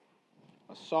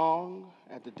A song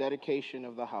at the dedication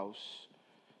of the house,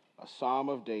 a psalm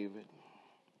of David.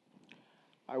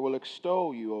 I will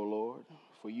extol you, O Lord,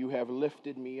 for you have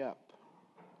lifted me up,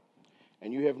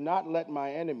 and you have not let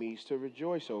my enemies to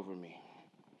rejoice over me.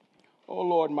 O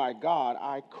Lord my God,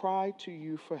 I cried to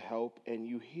you for help, and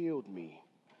you healed me.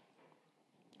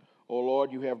 O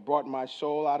Lord, you have brought my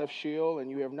soul out of Sheol, and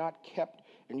you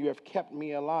have kept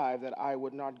me alive, that I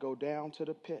would not go down to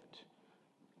the pit.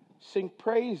 Sing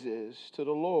praises to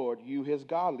the Lord, you his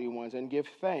godly ones, and give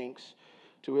thanks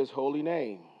to his holy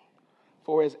name.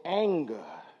 For his anger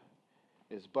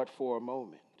is but for a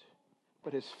moment,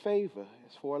 but his favor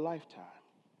is for a lifetime.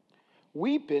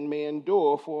 Weeping may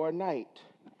endure for a night,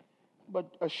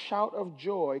 but a shout of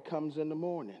joy comes in the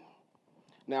morning.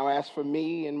 Now as for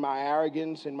me, in my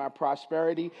arrogance and my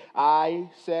prosperity,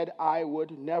 I said I would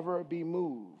never be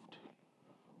moved.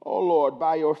 O Lord,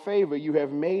 by your favor you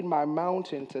have made my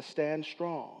mountain to stand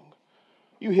strong.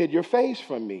 You hid your face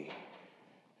from me,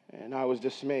 and I was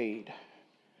dismayed.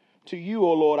 To you,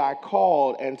 O Lord, I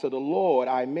called, and to the Lord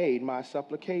I made my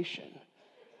supplication.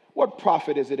 What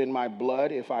profit is it in my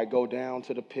blood if I go down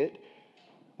to the pit?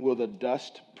 Will the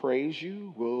dust praise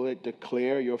you? Will it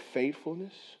declare your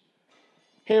faithfulness?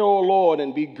 Hear, O Lord,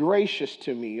 and be gracious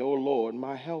to me, O Lord,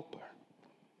 my helper.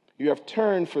 You have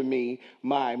turned for me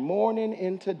my mourning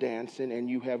into dancing, and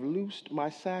you have loosed my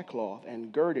sackcloth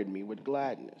and girded me with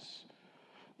gladness,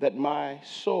 that my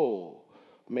soul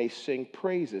may sing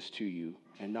praises to you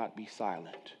and not be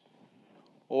silent.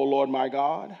 O Lord my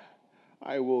God,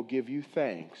 I will give you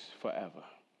thanks forever.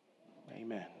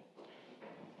 Amen.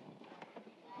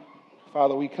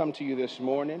 Father, we come to you this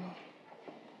morning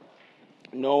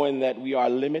knowing that we are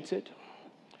limited.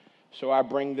 So I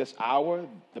bring this hour,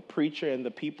 the preacher and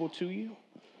the people to you,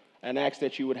 and ask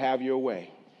that you would have your way.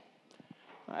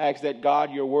 I ask that,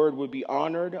 God, your word would be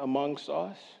honored amongst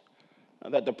us,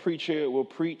 that the preacher will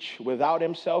preach without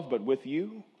himself but with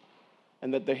you,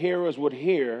 and that the hearers would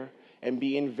hear and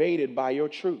be invaded by your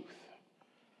truth.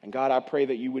 And God, I pray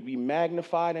that you would be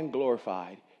magnified and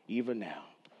glorified even now,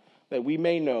 that we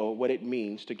may know what it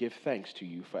means to give thanks to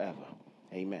you forever.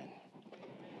 Amen.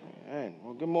 Amen.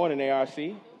 Well, good morning, ARC.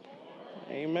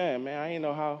 Amen, man. I didn't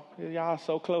know how y'all are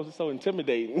so close and so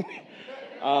intimidating.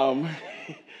 So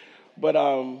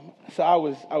I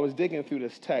was digging through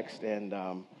this text, and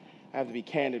I have to be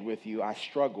candid with you. I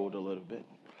struggled a little bit,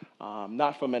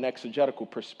 not from an exegetical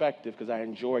perspective, because I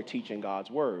enjoy teaching God's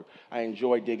word. I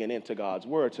enjoy digging into God's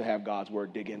word to have God's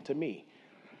word dig into me.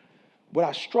 What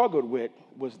I struggled with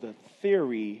was the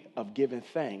theory of giving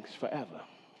thanks forever.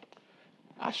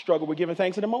 I struggled with giving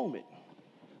thanks in a moment.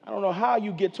 I don't know how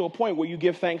you get to a point where you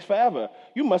give thanks forever.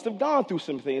 You must have gone through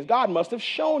some things. God must have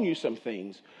shown you some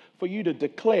things for you to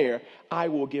declare, I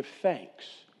will give thanks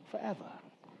forever.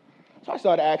 So I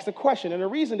started to ask the question, and the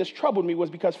reason this troubled me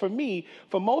was because for me,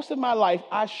 for most of my life,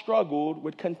 I struggled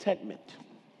with contentment.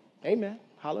 Amen.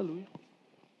 Hallelujah.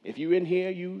 If you're in here,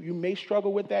 you may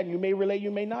struggle with that, and you may relate,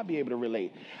 you may not be able to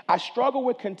relate. I struggle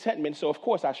with contentment, so of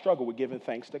course I struggle with giving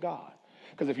thanks to God.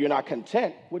 Because if you're not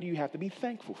content, what do you have to be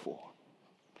thankful for?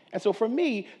 And so for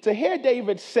me, to hear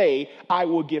David say, I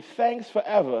will give thanks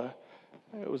forever,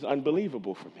 it was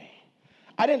unbelievable for me.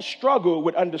 I didn't struggle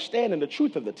with understanding the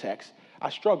truth of the text. I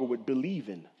struggled with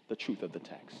believing the truth of the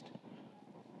text.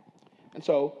 And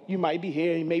so you might be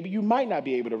here, and maybe you might not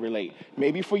be able to relate.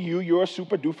 Maybe for you, you're a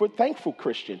super duper thankful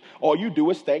Christian. All you do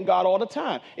is thank God all the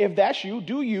time. If that's you,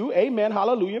 do you. Amen.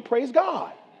 Hallelujah. Praise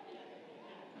God.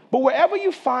 But wherever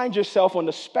you find yourself on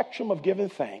the spectrum of giving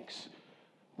thanks,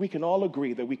 we can all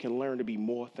agree that we can learn to be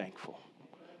more thankful.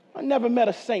 I never met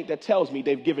a saint that tells me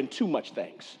they've given too much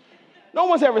thanks. No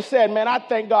one's ever said, man, I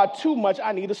thank God too much,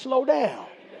 I need to slow down.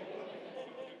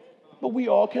 But we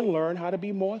all can learn how to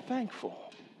be more thankful.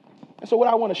 And so what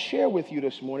I want to share with you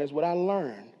this morning is what I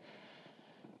learned.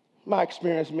 My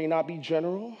experience may not be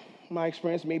general. My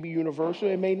experience may be universal.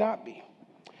 It may not be.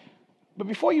 But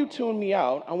before you tune me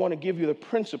out, I want to give you the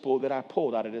principle that I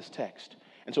pulled out of this text.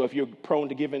 And so if you're prone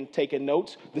to taking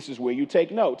notes, this is where you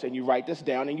take notes, and you write this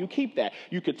down, and you keep that.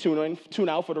 You could tune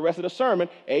out for the rest of the sermon,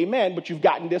 amen, but you've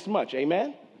gotten this much,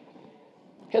 amen?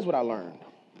 Here's what I learned.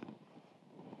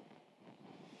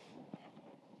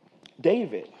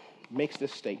 David makes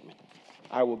this statement,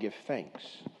 I will give thanks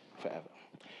forever.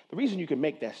 The reason you can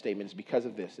make that statement is because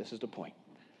of this. This is the point.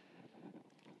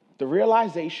 The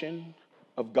realization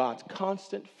of God's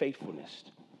constant faithfulness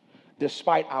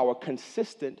despite our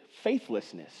consistent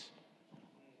faithlessness,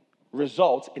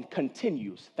 results in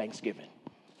continuous thanksgiving.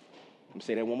 Let me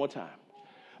say that one more time.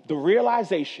 The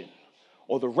realization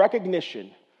or the recognition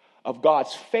of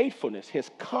God's faithfulness, his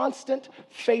constant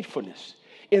faithfulness,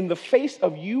 in the face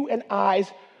of you and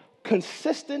I's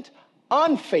consistent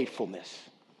unfaithfulness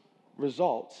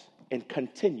results in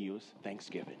continuous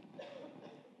thanksgiving.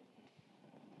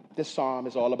 This psalm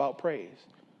is all about praise.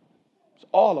 It's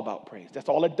all about praise. That's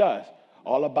all it does.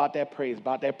 All about that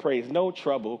praise, no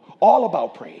trouble, all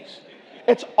about praise.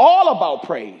 It's all about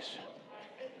praise.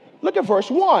 Look at verse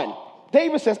 1.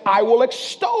 David says, I will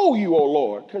extol you, O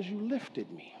Lord, because you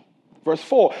lifted me. Verse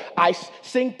 4, I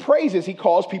sing praises. He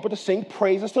calls people to sing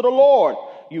praises to the Lord,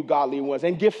 you godly ones,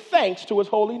 and give thanks to his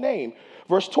holy name.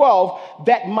 Verse 12,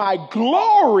 that my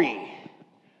glory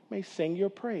may sing your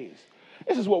praise.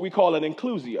 This is what we call an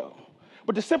inclusio.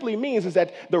 What this simply means is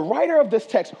that the writer of this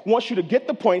text wants you to get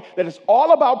the point that it's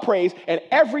all about praise, and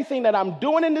everything that I'm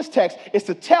doing in this text is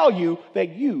to tell you that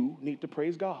you need to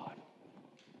praise God.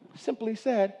 Simply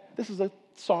said, this is a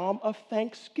psalm of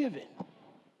thanksgiving.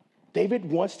 David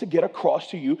wants to get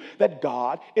across to you that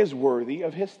God is worthy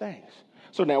of his thanks.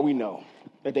 So now we know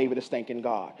that David is thanking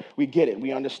God. We get it.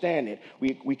 We understand it.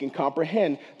 We can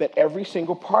comprehend that every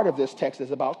single part of this text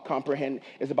is about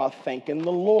thanking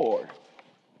the Lord.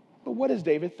 But what is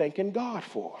David thanking God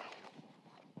for?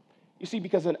 You see,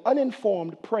 because an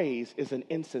uninformed praise is an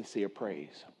insincere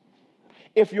praise.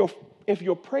 If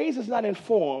your praise is not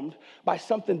informed by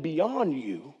something beyond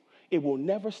you, it will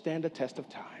never stand the test of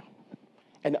time.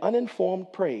 An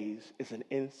uninformed praise is an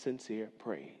insincere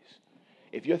praise.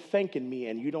 If you're thanking me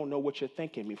and you don't know what you're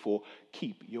thanking me for,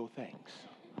 keep your thanks.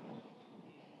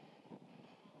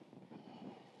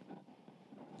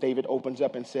 David opens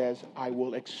up and says, I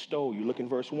will extol you. Look in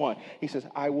verse 1. He says,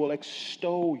 I will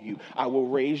extol you. I will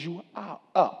raise you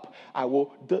up. I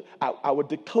will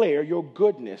declare your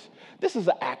goodness. This is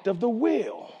an act of the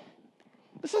will.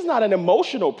 This is not an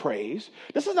emotional praise.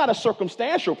 This is not a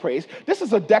circumstantial praise. This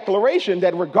is a declaration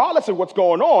that regardless of what's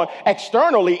going on,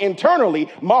 externally, internally,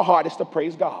 my heart is to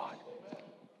praise God.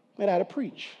 And I had to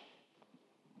preach.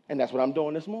 And that's what I'm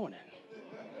doing this morning.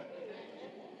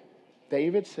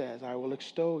 David says, I will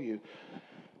extol you.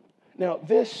 Now,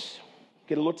 this,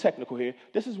 get a little technical here,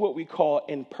 this is what we call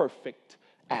imperfect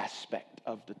aspect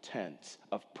of the tense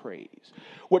of praise.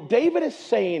 What David is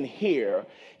saying here,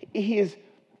 it's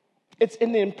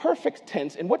in the imperfect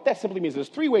tense, and what that simply means, there's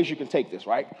three ways you can take this,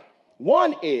 right?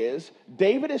 One is,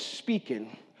 David is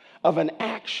speaking of an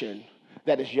action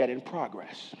that is yet in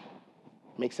progress.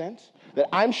 Make sense? That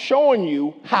I'm showing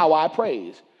you how I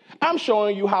praise. I'm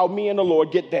showing you how me and the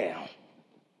Lord get down.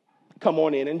 Come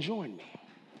on in and join me.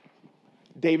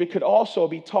 David could also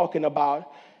be talking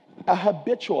about a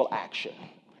habitual action.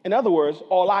 In other words,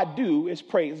 all I do is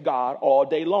praise God all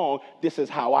day long. This is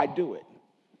how I do it.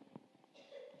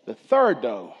 The third,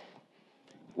 though,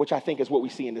 which I think is what we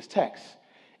see in this text,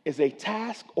 is a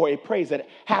task or a praise that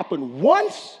happened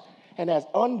once and has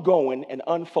ongoing and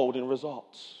unfolding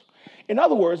results. In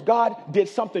other words, God did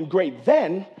something great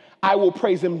then, I will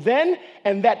praise him then,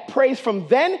 and that praise from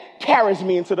then carries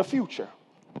me into the future.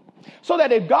 So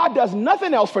that if God does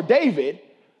nothing else for David,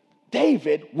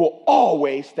 David will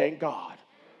always thank God.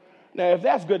 Now, if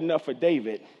that's good enough for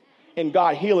David and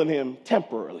God healing him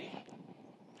temporarily,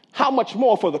 how much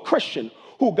more for the Christian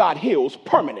who God heals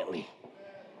permanently?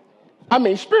 I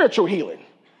mean, spiritual healing.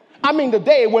 I mean, the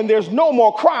day when there's no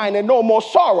more crying and no more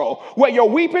sorrow, where your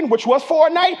weeping, which was for a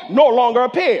night, no longer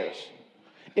appears.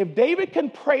 If David can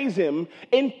praise him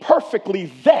imperfectly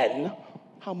then,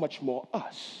 how much more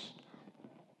us?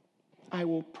 I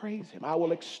will praise him. I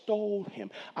will extol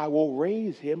him. I will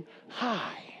raise him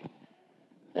high.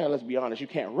 Now, let's be honest. You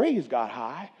can't raise God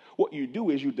high. What you do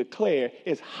is you declare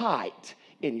his height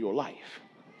in your life.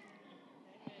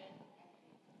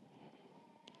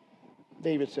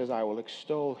 David says, I will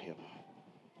extol him.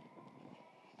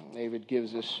 David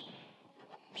gives us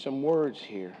some words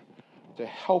here to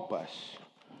help us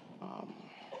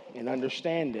in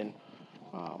understanding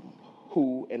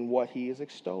who and what he is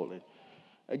extolling.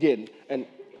 Again, an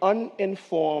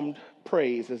uninformed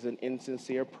praise is an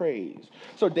insincere praise.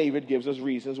 So David gives us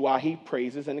reasons why he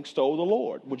praises and extols the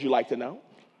Lord. Would you like to know?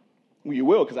 Well, you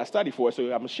will, because I studied for it, so I'm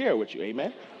going to share it with you.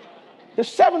 Amen? There's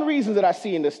 7 reasons that I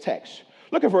see in this text.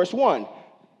 Look at verse 1.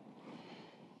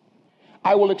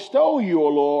 I will extol you, O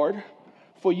Lord,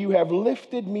 for you have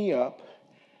lifted me up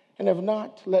and have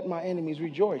not let my enemies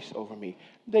rejoice over me.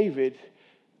 David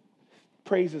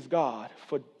praises God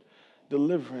for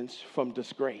deliverance from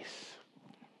disgrace.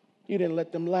 You didn't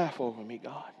let them laugh over me,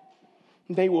 God.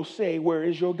 They will say, where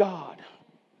is your God?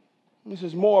 This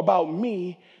is more about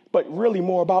me, but really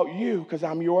more about you, because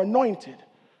I'm your anointed.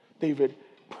 David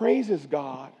praises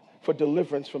God for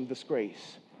deliverance from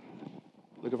disgrace.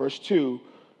 Look at verse 2.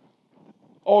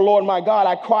 Oh, Lord, my God,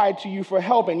 I cried to you for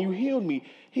help, and you healed me.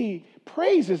 He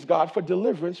praises God for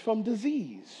deliverance from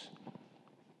disease.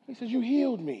 He says, you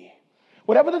healed me.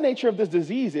 Whatever the nature of this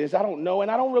disease is, I don't know, and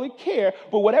I don't really care.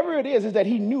 But whatever it is that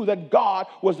he knew that God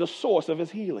was the source of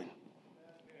his healing.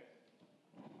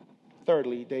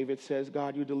 Thirdly, David says,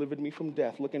 God, you delivered me from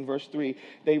death. Look in verse 3.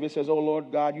 David says, oh,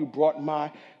 Lord God, you brought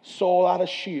my soul out of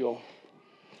Sheol,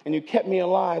 and you kept me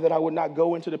alive that I would not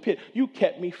go into the pit. You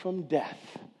kept me from death.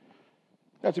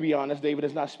 Now, to be honest, David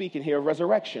is not speaking here of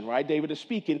resurrection, right? David is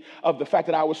speaking of the fact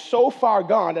that I was so far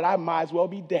gone that I might as well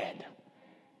be dead.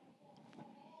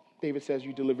 David says,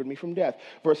 you delivered me from death.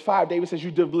 Verse 5, David says, you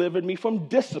delivered me from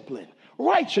discipline,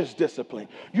 righteous discipline.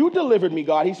 You delivered me,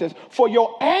 God. He says, for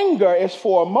your anger is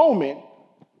for a moment,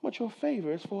 but your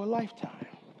favor is for a lifetime.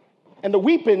 And the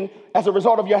weeping as a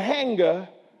result of your anger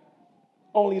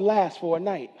only lasts for a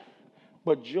night,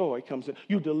 but joy comes in.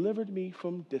 You delivered me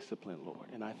from discipline, Lord,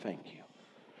 and I thank you.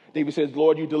 David says,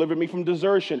 Lord, you delivered me from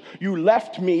desertion. You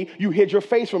left me. You hid your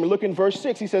face from me. Look in verse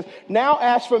 6. He says, now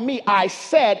as for me, I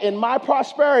said in my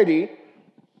prosperity,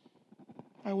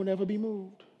 I will never be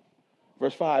moved.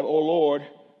 Verse 5, O Lord,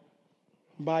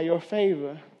 by your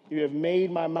favor, you have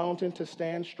made my mountain to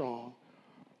stand strong.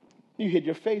 You hid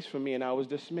your face from me and I was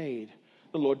dismayed.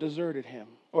 The Lord deserted him,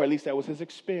 or at least that was his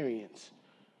experience.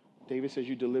 David says,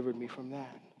 you delivered me from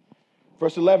that.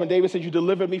 Verse 11, David says, you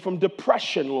delivered me from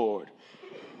depression, Lord.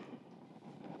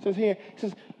 It says here, it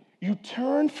says, you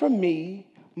turned from me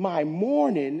my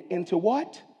mourning into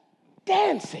what?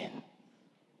 Dancing.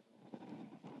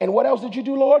 And what else did you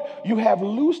do, Lord? You have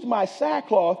loosed my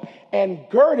sackcloth and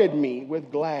girded me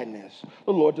with gladness.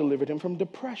 The Lord delivered him from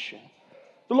depression.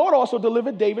 The Lord also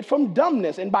delivered David from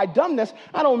dumbness. And by dumbness,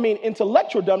 I don't mean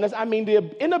intellectual dumbness. I mean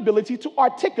the inability to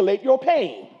articulate your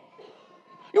pain.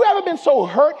 You ever been so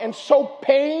hurt and so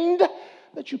pained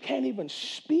that you can't even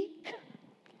speak?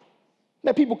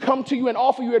 That people come to you and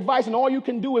offer you advice and all you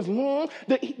can do is,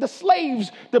 The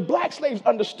slaves, the black slaves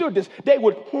understood this. They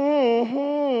would,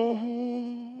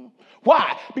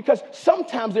 Why? Because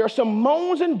sometimes there are some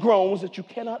moans and groans that you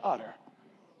cannot utter.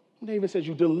 David says,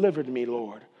 you delivered me,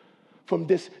 Lord, from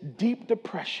this deep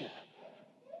depression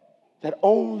that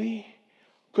only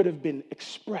could have been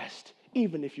expressed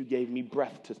even if you gave me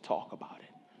breath to talk about it.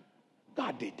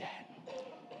 God did that.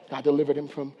 God delivered him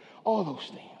from all those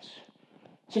things.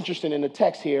 It's interesting in the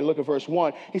text here. Look at verse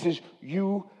 1.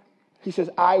 He says,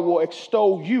 I will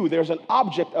extol you. There's an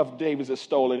object of David's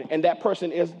extolling, and that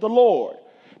person is the Lord.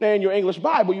 Now, in your English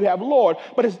Bible, you have Lord,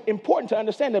 but it's important to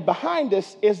understand that behind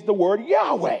this is the word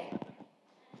Yahweh,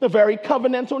 the very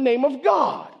covenantal name of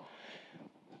God.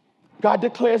 God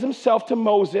declares himself to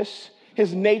Moses,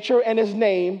 his nature and his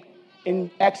name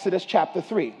in Exodus chapter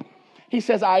 3. He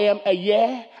says, I am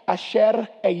Ayeh, Asher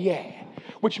Ayeh,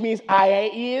 which means I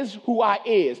is who I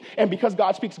is. And because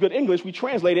God speaks good English, we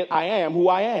translate it, I am who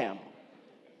I am.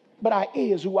 But I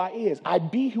is who I is. I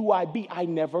be who I be. I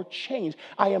never change.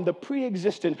 I am the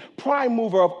pre-existent prime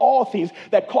mover of all things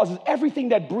that causes everything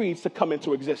that breathes to come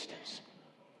into existence.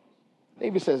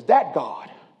 David says, that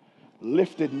God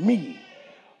lifted me.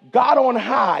 God on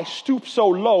high stooped so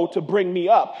low to bring me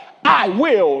up. I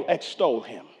will extol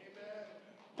him.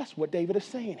 That's what David is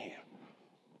saying here.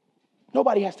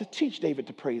 Nobody has to teach David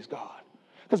to praise God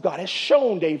because God has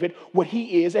shown David what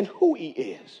he is and who he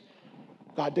is.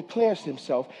 God declares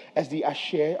himself as the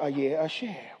Asher, Ayeh,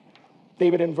 Asher.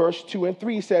 David in verse 2 and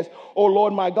 3 says, O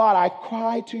Lord my God, I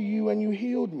cried to you and you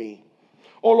healed me.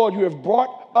 O Lord, you have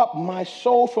brought up my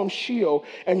soul from Sheol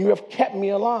and you have kept me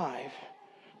alive.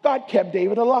 God kept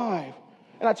David alive.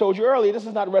 And I told you earlier, this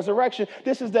is not resurrection.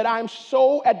 This is that I'm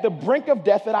so at the brink of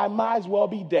death that I might as well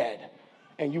be dead.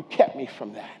 And you kept me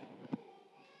from that.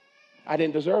 I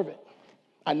didn't deserve it.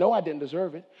 I know I didn't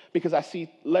deserve it because I see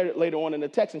later on in the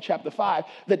text in chapter 5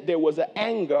 that there was an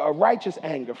anger, a righteous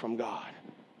anger from God.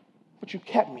 But you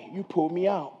kept me. You pulled me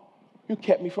out. You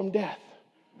kept me from death.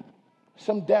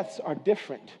 Some deaths are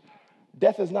different.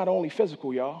 Death is not only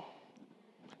physical, y'all.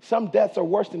 Some deaths are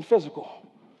worse than physical.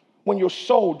 When your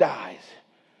soul dies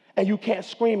and you can't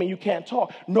scream and you can't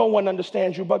talk, no one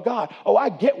understands you but God. Oh, I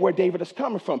get where David is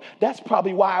coming from. That's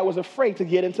probably why I was afraid to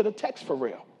get into the text for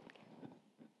real.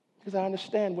 Because I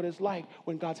understand what it's like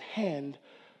when God's hand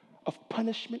of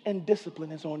punishment and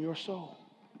discipline is on your soul.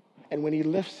 And when he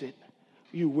lifts it,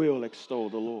 you will extol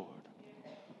the Lord.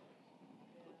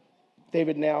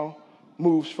 David now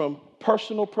moves from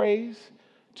personal praise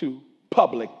to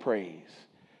public praise.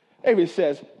 David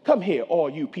says, come here, all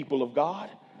you people of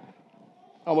God.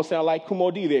 I almost sound like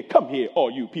Kumodi there. Come here, all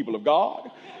you people of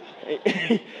God.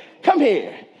 Come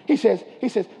here. He says,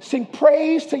 sing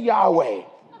praise to Yahweh,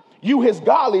 you his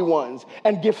godly ones,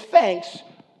 and give thanks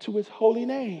to his holy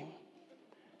name.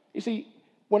 You see,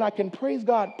 When I can praise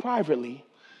God privately,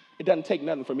 it doesn't take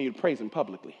nothing for me to praise him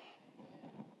publicly.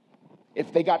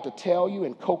 If they got to tell you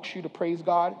and coax you to praise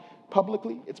God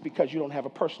publicly, it's because you don't have a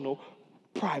personal,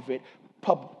 private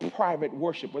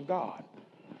worship with God.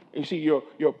 You see,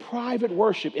 your private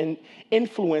worship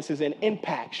influences and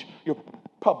impacts your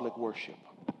public worship.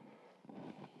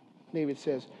 David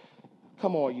says,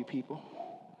 come on, you people.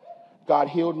 God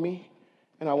healed me,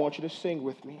 and I want you to sing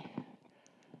with me.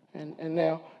 And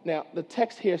now the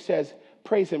text here says,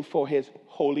 praise him for his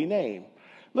holy name.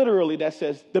 Literally, that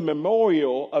says the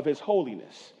memorial of his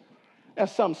holiness. Now,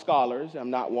 some scholars, I'm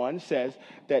not one, says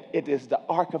that it is the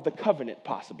Ark of the Covenant,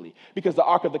 possibly, because the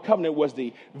Ark of the Covenant was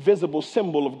the visible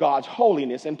symbol of God's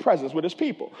holiness and presence with his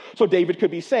people. So David could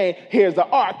be saying, here's the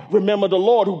Ark. Remember the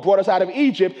Lord who brought us out of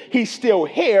Egypt. He's still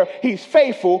here. He's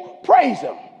faithful. Praise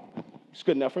him. It's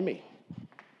good enough for me.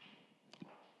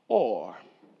 Or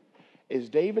is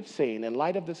David saying, in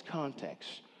light of this context,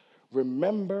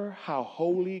 remember how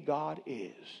holy God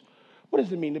is? What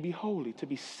does it mean to be holy, to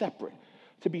be separate,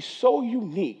 to be so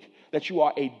unique that you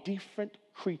are a different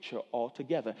creature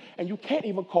altogether? And you can't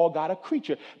even call God a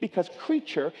creature, because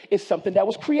creature is something that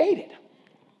was created.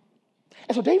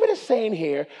 And so David is saying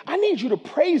here, I need you to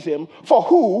praise him for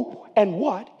who and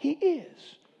what he is.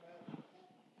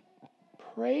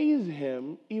 Praise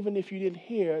him even if you didn't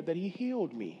hear that he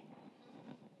healed me.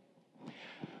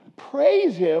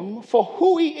 Praise him for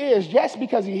who he is, just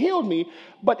because he healed me,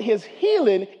 but his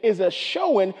healing is a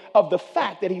showing of the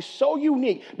fact that he's so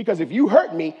unique, because if you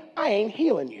hurt me, I ain't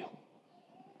healing you.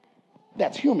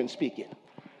 That's human speaking.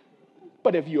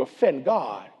 But if you offend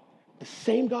God, the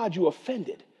same God you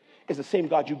offended is the same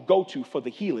God you go to for the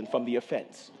healing from the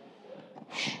offense.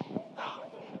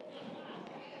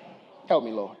 Help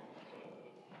me, Lord.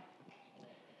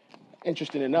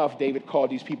 Interesting enough, David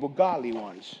called these people godly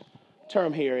ones.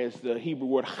 Term here is the Hebrew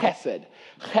word chesed.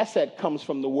 Chesed comes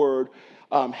from the word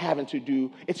having to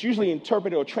do, it's usually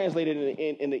interpreted or translated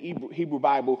in the Hebrew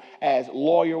Bible as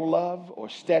loyal love or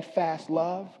steadfast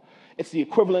love. It's the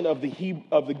equivalent of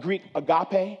the Greek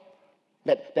agape,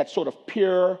 that sort of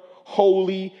pure,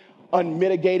 holy,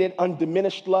 unmitigated,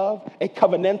 undiminished love, a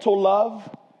covenantal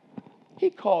love.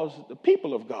 He calls the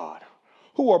people of God,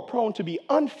 who are prone to be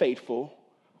unfaithful,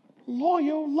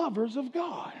 loyal lovers of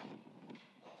God.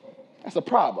 That's a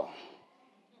problem,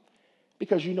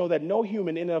 because you know that no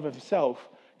human in and of himself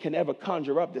can ever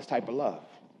conjure up this type of love.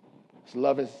 This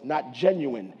love is not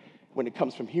genuine when it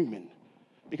comes from human,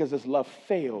 because this love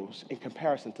fails in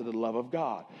comparison to the love of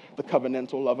God, the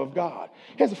covenantal love of God.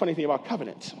 Here's the funny thing about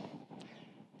covenants.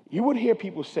 You would hear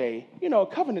people say, a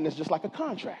covenant is just like a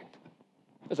contract.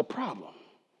 There's a problem.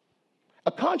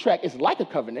 A contract is like a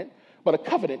covenant, but a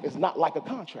covenant is not like a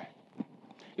contract.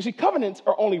 You see, covenants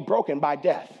are only broken by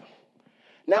death.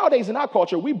 Nowadays in our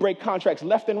culture, we break contracts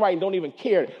left and right and don't even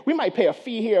care. We might pay a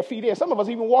fee here, a fee there. Some of us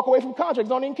even walk away from contracts,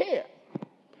 don't even care.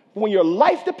 But when your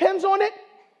life depends on it,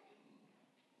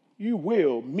 you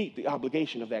will meet the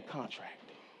obligation of that contract.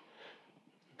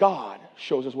 God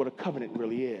shows us what a covenant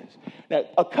really is. Now,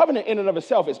 a covenant in and of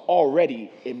itself is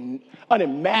already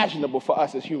unimaginable for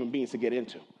us as human beings to get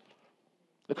into.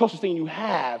 The closest thing you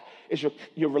have is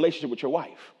your relationship with your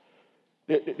wife.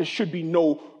 There should be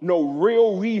no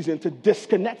real reason to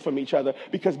disconnect from each other,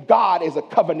 because God is a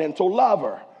covenantal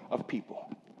lover of people.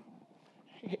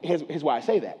 Here's why I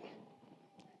say that.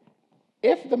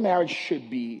 If the marriage should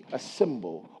be a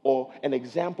symbol or an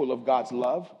example of God's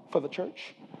love for the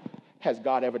church, has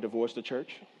God ever divorced the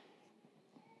church?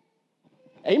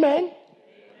 Amen.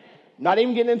 Not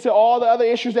even getting into all the other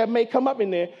issues that may come up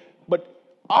in there, but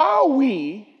are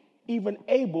we even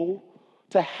able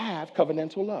to have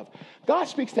covenantal love? God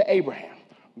speaks to Abraham.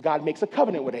 God makes a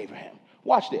covenant with Abraham.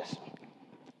 Watch this.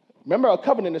 Remember, a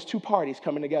covenant is two parties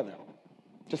coming together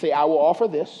to say, I will offer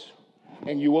this,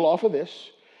 and you will offer this,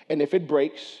 and if it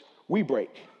breaks, we break.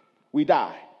 We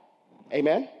die.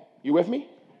 Amen? You with me?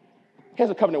 Here's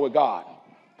a covenant with God.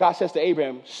 God says to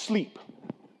Abraham, sleep.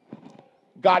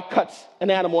 God cuts an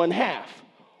animal in half.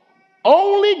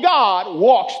 Only God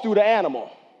walks through the animal.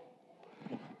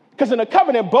 Because in a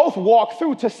covenant, both walk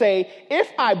through to say, if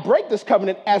I break this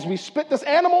covenant as we split this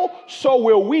animal, so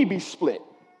will we be split.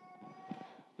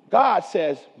 God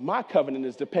says, my covenant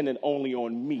is dependent only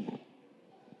on me.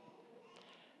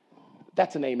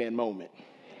 That's an amen moment.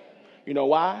 You know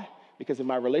why? Because if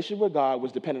my relationship with God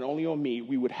was dependent only on me,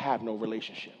 we would have no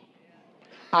relationship.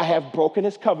 I have broken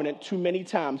his covenant too many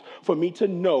times for me to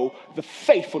know the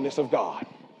faithfulness of God.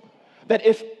 That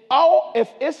if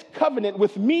his covenant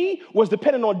with me was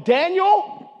dependent on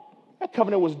Daniel, that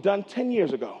covenant was done 10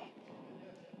 years ago.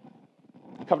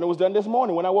 The covenant was done this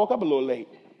morning when I woke up a little late.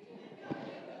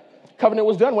 Covenant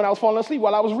was done when I was falling asleep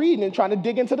while I was reading and trying to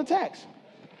dig into the text.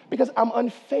 Because I'm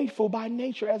unfaithful by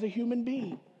nature as a human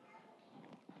being.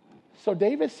 So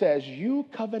David says, you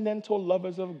covenantal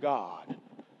lovers of God,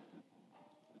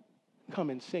 come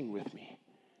and sing with me.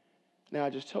 Now, I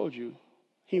just told you,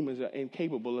 humans are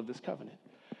incapable of this covenant.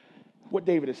 What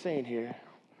David is saying here,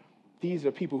 these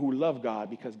are people who love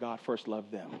God because God first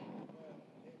loved them.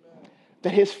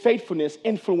 That his faithfulness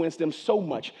influenced them so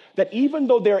much that even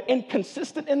though they're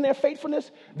inconsistent in their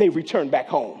faithfulness, they return back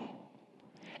home.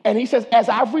 And he says, as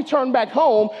I've returned back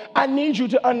home, I need you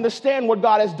to understand what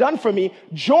God has done for me.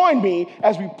 Join me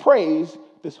as we praise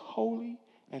this holy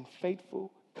and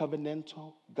faithful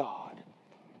covenantal God.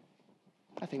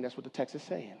 I think that's what the text is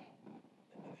saying.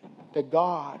 That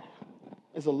God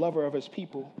is a lover of his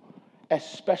people,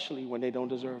 especially when they don't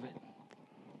deserve it.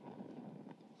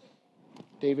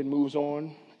 David moves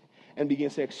on and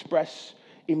begins to express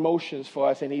emotions for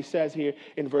us. And he says here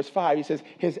in verse 5, he says,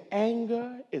 his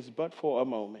anger is but for a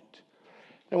moment.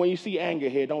 Now, when you see anger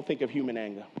here, don't think of human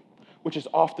anger, which is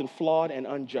often flawed and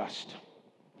unjust.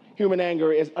 Human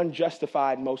anger is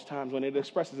unjustified most times when it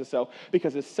expresses itself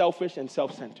because it's selfish and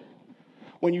self-centered.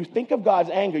 When you think of God's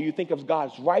anger, you think of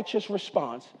God's righteous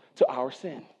response to our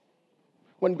sin.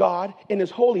 When God, in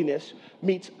his holiness,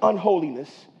 meets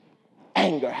unholiness,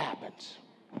 anger happens.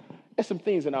 There's some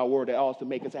things in our world that ought to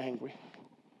make us angry.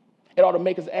 It ought to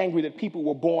make us angry that people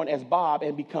were born as Bob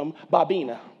and become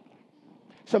Bobina.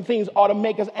 Some things ought to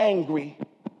make us angry,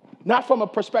 not from a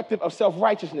perspective of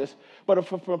self-righteousness, but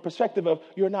from a perspective of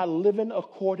you're not living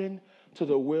according to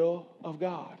the will of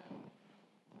God.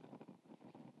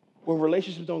 When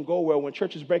relationships don't go well, when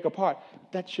churches break apart,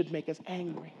 that should make us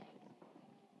angry.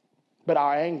 But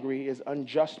our angry is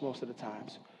unjust most of the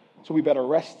times. So we better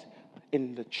rest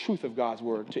in the truth of God's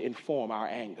word to inform our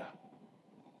anger.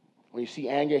 When you see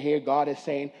anger here, God is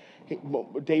saying,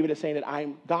 David is saying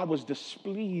that God was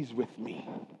displeased with me.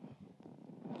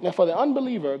 Now, for the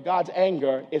unbeliever, God's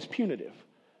anger is punitive.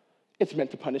 It's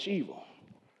meant to punish evil.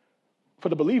 For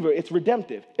the believer, it's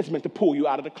redemptive. It's meant to pull you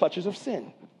out of the clutches of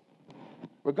sin.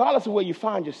 Regardless of where you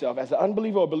find yourself, as an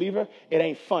unbeliever or believer, it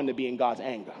ain't fun to be in God's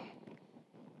anger.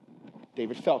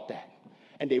 David felt that.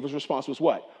 And David's response was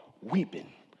what?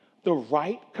 Weeping. The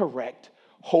right, correct,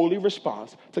 holy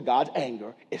response to God's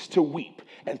anger is to weep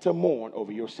and to mourn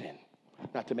over your sin,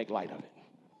 not to make light of it.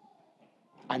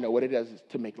 I know what it is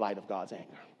to make light of God's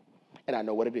anger. And I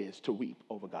know what it is to weep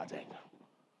over God's anger.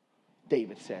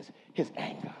 David says his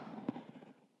anger.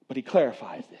 But he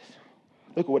clarifies this.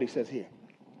 Look at what he says here.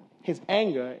 His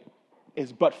anger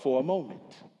is but for a moment.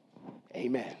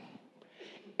 Amen.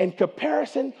 In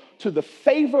comparison to the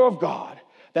favor of God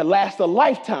that lasts a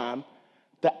lifetime,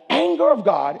 the anger of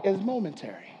God is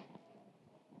momentary.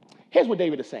 Here's what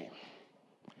David is saying.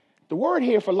 The word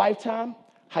here for lifetime,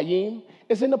 hayim,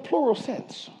 is in the plural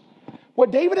sense.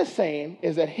 What David is saying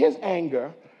is that his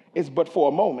anger is but for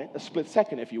a moment, a split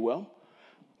second, if you will,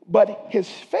 but his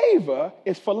favor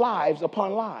is for lives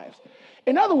upon lives.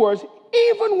 In other words,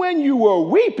 even when you were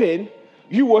weeping,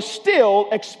 you were still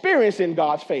experiencing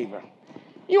God's favor.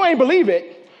 You ain't believe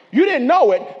it. You didn't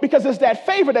know it because it's that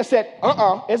favor that said,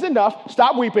 it's enough.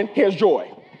 Stop weeping. Here's joy.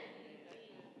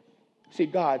 See,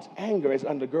 God's anger is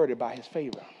undergirded by his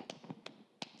favor.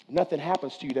 Nothing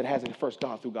happens to you that hasn't first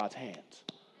gone through God's hands.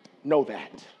 Know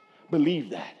that.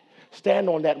 Believe that. Stand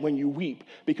on that when you weep,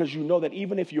 because you know that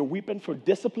even if you're weeping for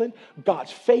discipline,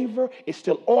 God's favor is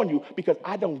still on you, because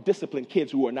I don't discipline kids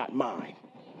who are not mine.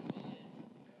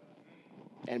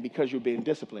 And because you're being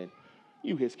disciplined,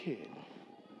 you his kid.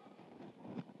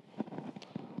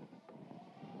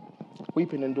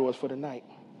 Weeping endures for the night.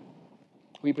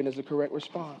 Weeping is the correct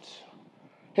response.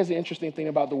 Here's the interesting thing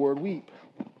about the word weep,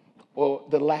 or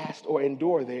the last or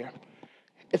endure there.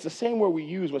 It's the same word we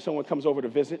use when someone comes over to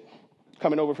visit,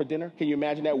 coming over for dinner. Can you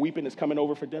imagine that? Weeping is coming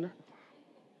over for dinner.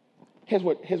 Here's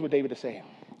what David is saying.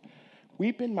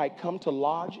 Weeping might come to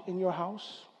lodge in your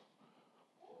house,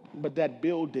 but that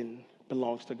building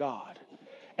belongs to God.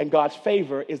 And God's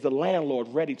favor is the landlord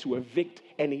ready to evict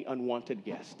any unwanted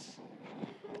guests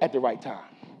at the right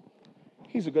time.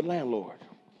 He's a good landlord.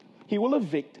 He will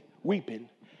evict weeping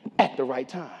at the right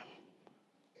time.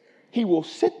 He will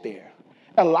sit there,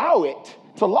 allow it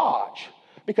to lodge,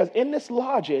 because in this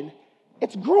lodging,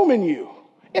 it's grooming you.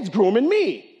 It's grooming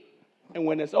me. And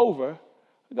when it's over,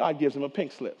 God gives him a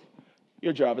pink slip.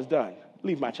 Your job is done.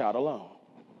 Leave my child alone.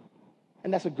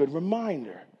 And that's a good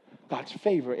reminder. God's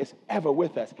favor is ever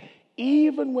with us,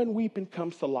 even when weeping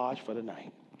comes to lodge for the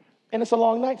night. And it's a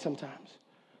long night sometimes.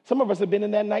 Some of us have been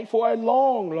in that night for a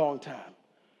long, long time.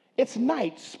 It's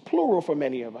nights, plural for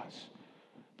many of us.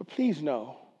 But please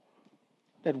know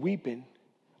that weeping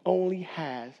only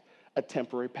has a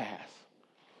temporary pass.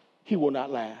 He will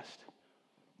not last.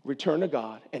 Return to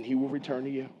God, and he will return to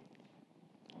you.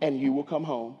 And you will come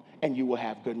home, and you will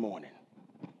have good morning.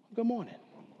 Good morning.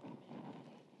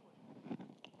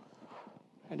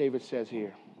 And David says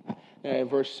here, and in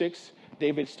verse 6,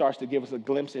 David starts to give us a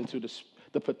glimpse into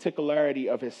the particularity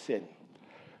of his sin.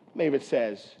 David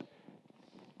says,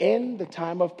 in the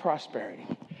time of prosperity.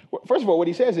 First of all, what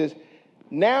he says is,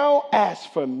 now as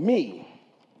for me,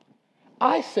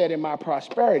 I said in my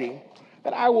prosperity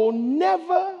that I will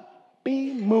never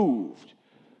be moved.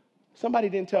 Somebody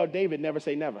didn't tell David, never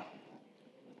say never.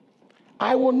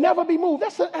 I will never be moved.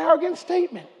 That's an arrogant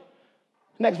statement.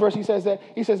 Next verse, he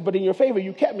says, but in your favor,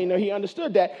 you kept me. Now, he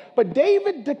understood that. But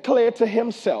David declared to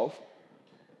himself,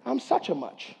 I'm such a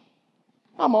much.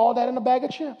 I'm all that in a bag of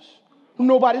chips.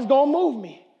 Nobody's going to move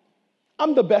me.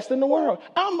 I'm the best in the world.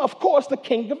 I'm, of course, the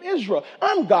king of Israel.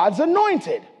 I'm God's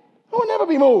anointed. I will never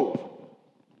be moved.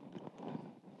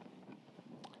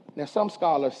 Now, some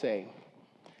scholars say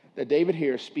that David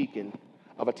here is speaking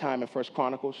of a time in 1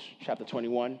 Chronicles chapter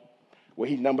 21 where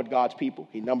he numbered God's people.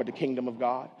 He numbered the kingdom of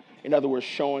God. In other words,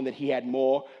 showing that he had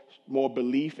more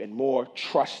belief and more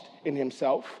trust in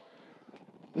himself.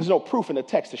 There's no proof in the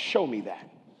text to show me that,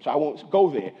 so I won't go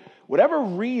there. Whatever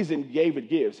reason David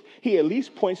gives, he at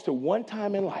least points to one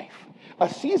time in life, a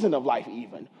season of life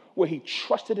even, where he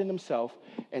trusted in himself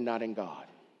and not in God.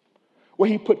 Where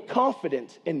he put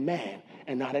confidence in man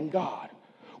and not in God.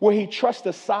 Where he trusts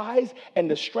the size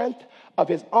and the strength of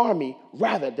his army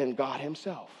rather than God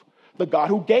himself. The God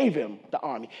who gave him the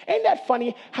army. Ain't that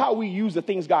funny how we use the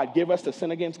things God give us to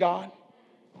sin against God?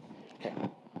 Okay.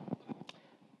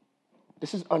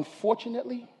 This is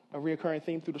unfortunately a recurring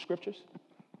theme through the scriptures.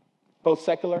 Both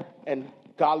secular and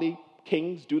godly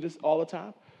kings do this all the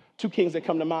time. Two kings that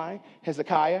come to mind,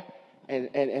 Hezekiah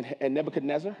and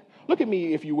Nebuchadnezzar. Look at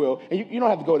me, if you will. And you don't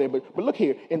have to go there, but look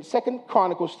here. In 2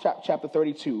 Chronicles chapter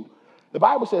 32, the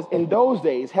Bible says, in those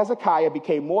days, Hezekiah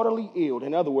became mortally ill.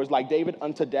 In other words, like David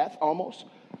unto death almost.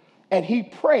 And he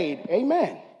prayed,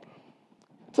 amen,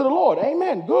 to the Lord.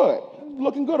 Amen, good.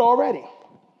 Looking good already.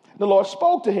 The Lord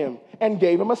spoke to him and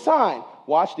gave him a sign.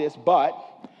 Watch this, but.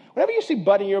 Whenever you see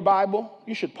but in your Bible,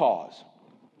 you should pause.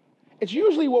 It's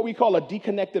usually what we call a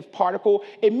deconnective particle.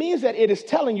 It means that it is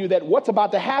telling you that what's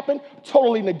about to happen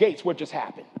totally negates what just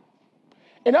happened.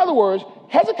 In other words,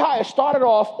 Hezekiah started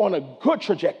off on a good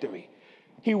trajectory.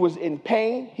 He was in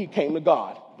pain. He came to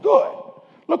God. Good.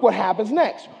 Look what happens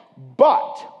next.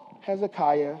 But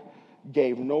Hezekiah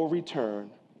gave no return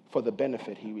for the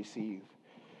benefit he received.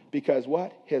 Because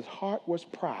what? His heart was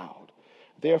proud.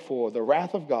 Therefore, the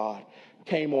wrath of God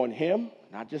came on him,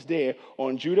 not just there,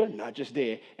 on Judah, not just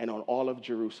there, and on all of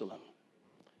Jerusalem.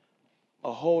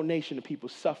 A whole nation of people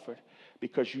suffered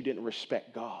because you didn't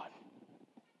respect God.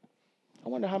 I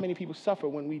wonder how many people suffer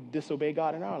when we disobey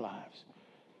God in our lives.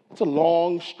 It's a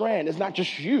long strand. It's not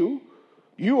just you.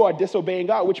 You are disobeying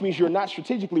God, which means you're not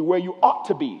strategically where you ought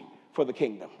to be for the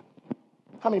kingdom.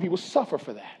 How many people suffer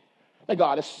for that? That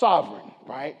God is sovereign,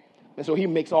 right? And so he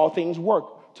makes all things work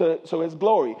so his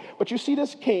glory. But you see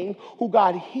this king who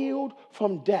God healed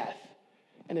from death.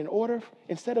 And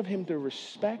instead of him to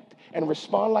respect and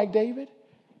respond like David,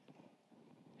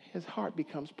 his heart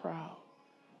becomes proud.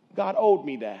 God owed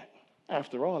me that.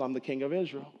 After all, I'm the king of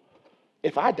Israel.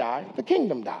 If I die, the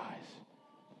kingdom dies.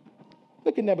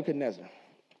 Look at Nebuchadnezzar.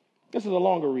 This is a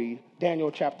longer read. Daniel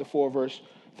chapter 4, verse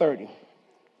 30.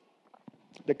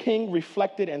 The king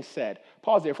reflected and said,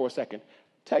 pause there for a second.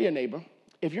 Tell your neighbor,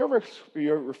 if your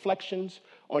reflections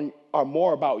are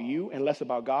more about you and less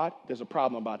about God, there's a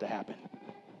problem about to happen.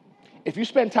 If you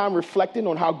spend time reflecting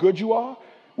on how good you are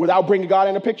without bringing God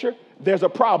in the picture, there's a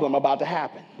problem about to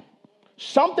happen.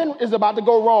 Something is about to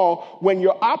go wrong when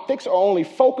your optics are only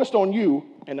focused on you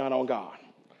and not on God.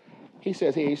 He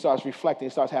says here, he starts reflecting,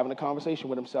 he starts having a conversation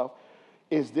with himself.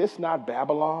 Is this not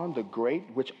Babylon the Great,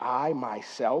 which I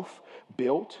myself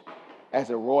built as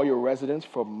a royal residence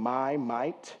for my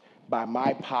might, by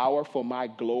my power, for my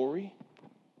glory?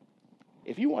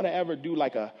 If you want to ever do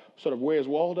like a sort of Where's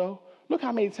Waldo, look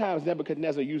how many times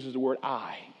Nebuchadnezzar uses the word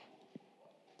I.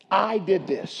 I did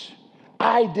this.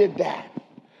 I did that.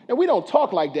 And we don't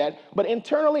talk like that, but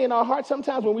internally in our hearts,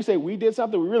 sometimes when we say we did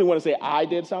something, we really want to say I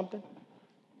did something.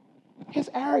 His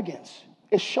arrogance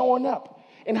is showing up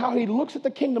in how he looks at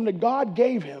the kingdom that God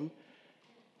gave him,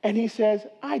 and he says,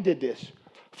 I did this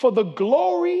for the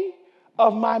glory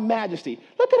of my majesty.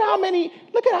 Look at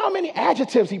how many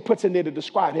adjectives he puts in there to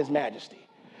describe his majesty.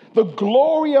 The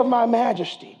glory of my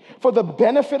majesty, for the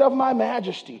benefit of my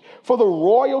majesty, for the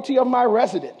royalty of my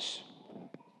residence.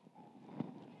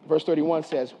 Verse 31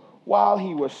 says, while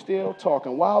he was still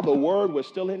talking, while the word was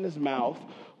still in his mouth,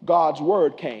 God's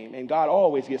word came. And God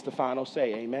always gets the final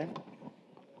say. Amen.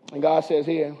 And God says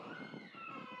here,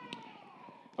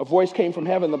 a voice came from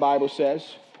heaven, the Bible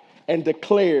says, and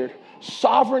declared,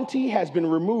 sovereignty has been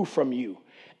removed from you,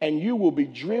 and you will be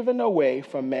driven away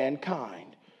from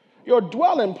mankind. Your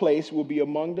dwelling place will be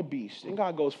among the beasts. And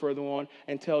God goes further on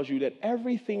and tells you that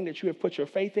everything that you have put your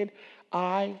faith in,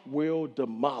 I will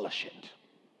demolish it.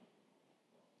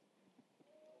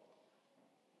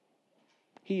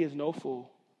 He is no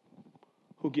fool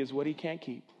who gives what he can't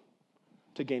keep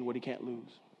to gain what he can't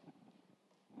lose.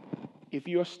 If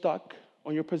you're stuck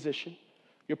on your position,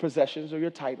 your possessions, or your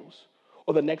titles,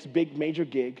 or the next big major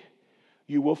gig,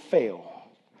 you will fail.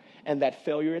 And that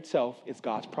failure itself is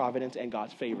God's providence and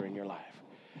God's favor in your life.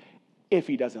 If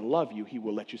he doesn't love you, he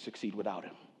will let you succeed without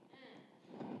him.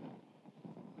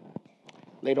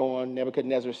 Later on,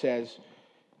 Nebuchadnezzar says,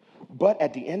 but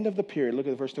at the end of the period, look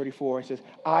at verse 34, it says,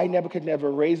 I,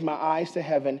 Nebuchadnezzar, raised my eyes to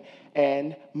heaven,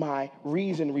 and my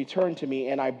reason returned to me,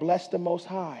 and I blessed the Most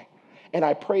High. And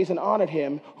I praised and honored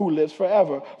him who lives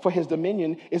forever, for his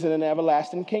dominion is in an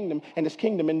everlasting kingdom, and his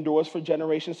kingdom endures for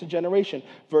generations to generation.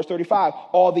 Verse 35,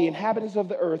 all the inhabitants of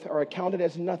the earth are accounted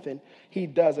as nothing. He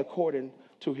does according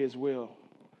to his will.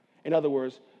 In other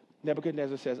words,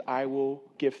 Nebuchadnezzar says, I will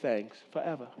give thanks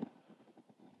forever.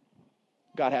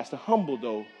 God has to humble,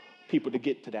 though, people to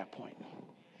get to that point.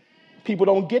 People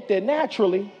don't get there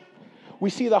naturally. We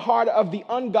see the heart of the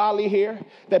ungodly here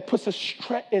that puts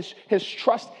his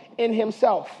trust in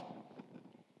himself.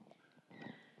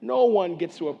 No one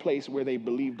gets to a place where they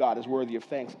believe God is worthy of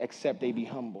thanks except they be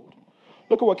humbled.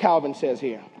 Look at what Calvin says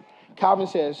here. Calvin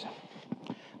says,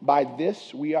 by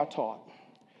this we are taught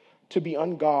to be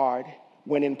on guard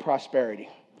when in prosperity,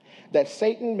 that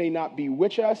Satan may not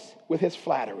bewitch us with his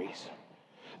flatteries.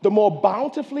 The more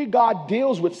bountifully God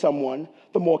deals with someone,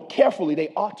 the more carefully they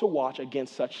ought to watch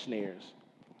against such snares.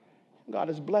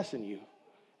 God is blessing you.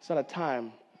 It's not a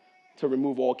time to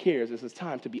remove all cares. It's a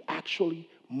time to be actually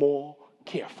more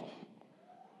careful.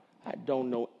 I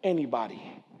don't know anybody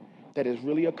that is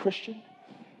really a Christian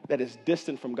that is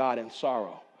distant from God in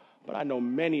sorrow. But I know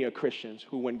many are Christians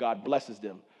who, when God blesses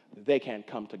them, they can't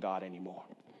come to God anymore.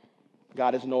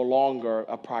 God is no longer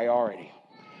a priority.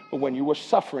 But when you were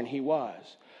suffering, he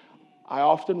was. I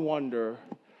often wonder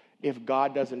if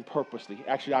God doesn't purposely,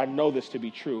 actually I know this to be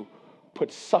true,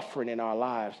 put suffering in our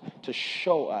lives to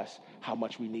show us how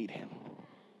much we need him.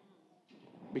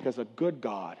 Because a good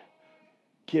God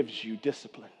gives you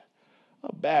discipline.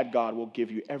 A bad God will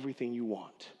give you everything you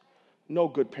want. No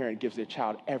good parent gives their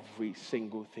child every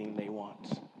single thing they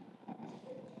want.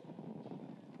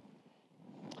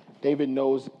 David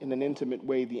knows in an intimate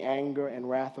way the anger and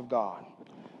wrath of God.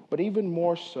 But even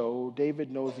more so,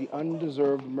 David knows the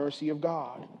undeserved mercy of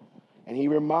God. And he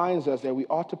reminds us that we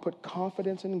ought to put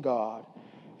confidence in God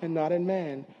and not in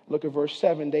man. Look at verse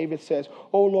 7. David says,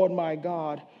 O Lord my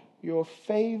God, your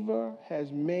favor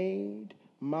has made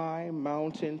my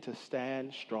mountain to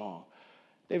stand strong.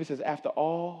 David says, after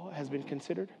all has been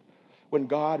considered, when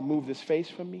God moved his face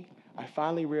from me, I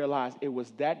finally realized it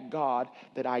was that God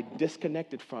that I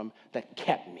disconnected from that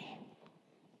kept me.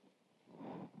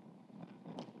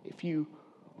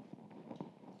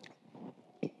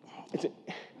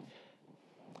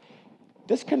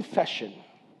 This confession,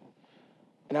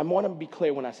 and I want to be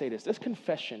clear when I say this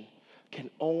confession can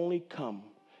only come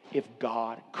if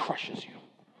God crushes you.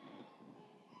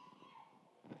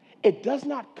 It does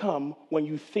not come when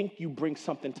you think you bring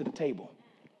something to the table.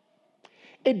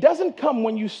 It doesn't come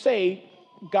when you say,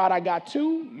 God, I got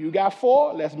 2, you got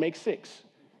 4, let's make 6.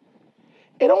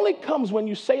 It only comes when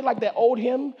you say, like that old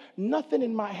hymn, nothing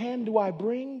in my hand do I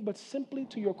bring, but simply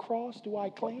to your cross do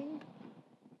I cling.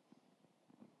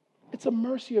 It's a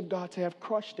mercy of God to have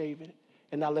crushed David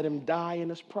and not let him die in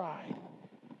his pride.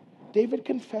 David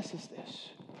confesses this.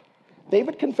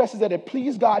 David confesses that it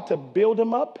pleased God to build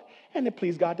him up and it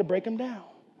pleased God to break him down.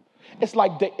 It's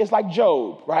like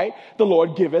Job, right? The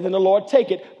Lord giveth and the Lord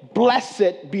taketh.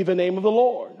 Blessed be the name of the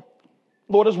Lord.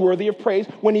 Lord is worthy of praise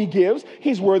when he gives.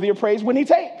 He's worthy of praise when he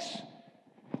takes.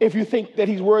 If you think that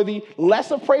he's worthy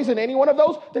less of praise than any one of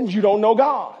those, then you don't know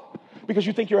God. Because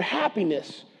you think your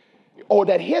happiness or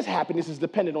that his happiness is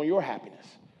dependent on your happiness.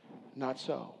 Not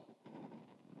so.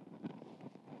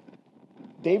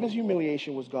 David's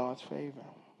humiliation was God's favor.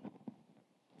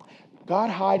 God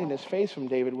hiding his face from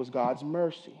David was God's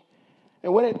mercy.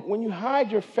 And when you hide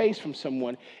your face from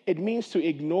someone, it means to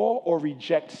ignore or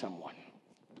reject someone.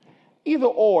 Either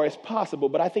or is possible,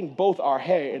 but I think both are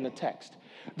here in the text.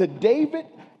 That David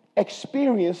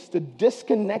experienced the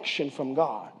disconnection from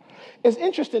God. It's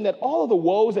interesting that all of the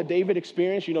woes that David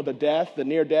experienced, the death, the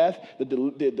near death, the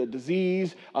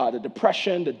disease, the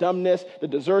depression, the dumbness, the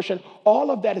desertion,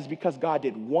 all of that is because God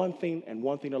did one thing and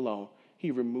one thing alone.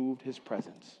 He removed his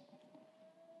presence.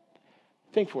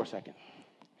 Think for a second.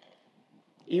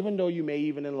 Even though you may,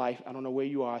 even in life, I don't know where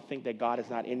you are, think that God is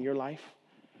not in your life,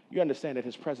 you understand that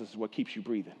his presence is what keeps you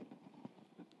breathing.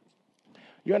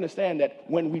 You understand that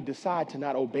when we decide to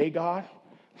not obey God,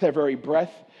 that very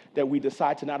breath that we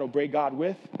decide to not obey God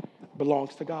with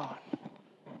belongs to God.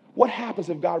 What happens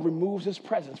if God removes his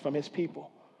presence from his people?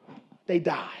 They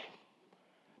die.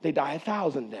 They die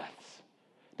 1,000 deaths.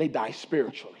 They die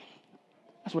spiritually.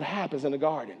 That's what happens in the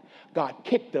garden. God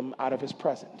kicked them out of his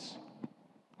presence.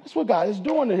 That's what God is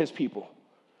doing to his people.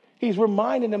 He's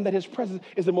reminding them that his presence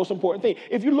is the most important thing.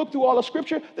 If you look through all of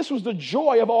Scripture, this was the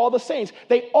joy of all the saints.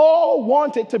 They all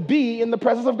wanted to be in the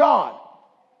presence of God.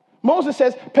 Moses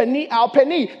says, Peni al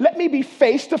Peni, let me be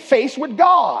face to face with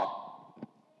God.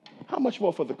 How much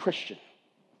more for the Christian,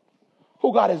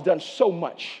 who God has done so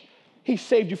much? He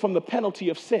saved you from the penalty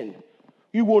of sin.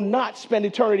 You will not spend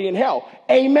eternity in hell.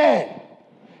 Amen.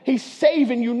 He's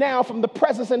saving you now from the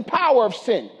presence and power of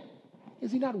sin.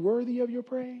 Is he not worthy of your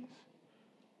praise?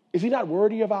 Is he not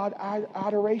worthy of our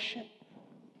adoration?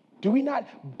 Do we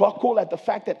not buckle at the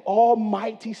fact that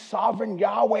Almighty Sovereign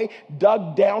Yahweh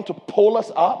dug down to pull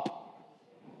us up?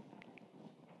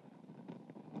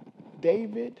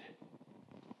 David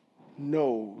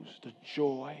knows the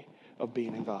joy of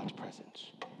being in God's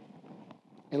presence.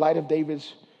 In light of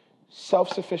David's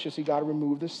self-sufficiency, God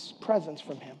removed this presence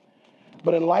from him.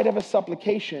 But in light of his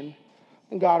supplication,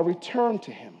 God returned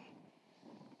to him.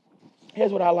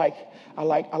 Here's what I like. I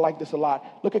like this a lot.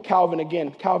 Look at Calvin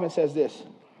again. Calvin says this: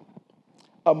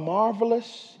 a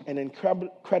marvelous and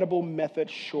incredible method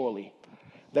surely,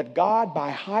 that God,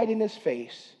 by hiding his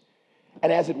face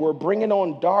and as it were bringing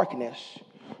on darkness,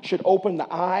 should open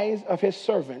the eyes of his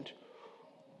servant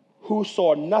who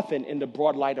saw nothing in the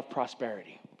broad light of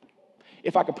prosperity.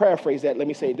 If I could paraphrase that, let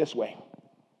me say it this way.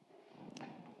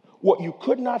 What you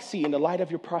could not see in the light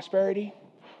of your prosperity,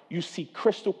 you see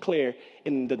crystal clear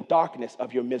in the darkness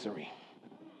of your misery.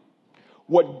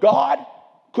 What God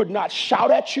could not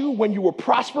shout at you when you were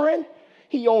prospering,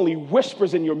 he only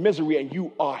whispers in your misery and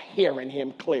you are hearing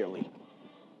him clearly.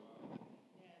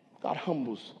 God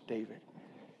humbles David.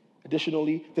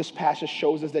 Additionally, this passage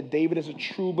shows us that David is a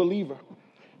true believer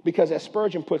because, as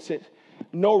Spurgeon puts it,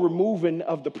 no removing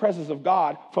of the presence of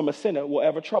God from a sinner will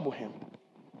ever trouble him.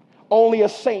 Only a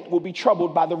saint will be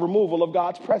troubled by the removal of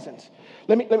God's presence.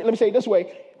 Let me say it this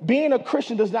way. Being a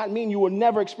Christian does not mean you will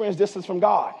never experience distance from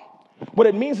God. What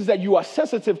it means is that you are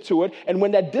sensitive to it, and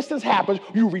when that distance happens,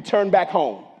 you return back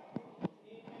home.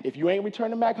 If you ain't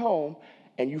returning back home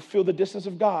and you feel the distance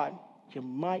of God, you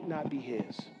might not be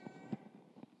his.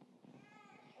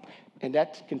 And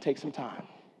that can take some time.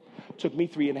 It took me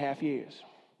 3.5 years.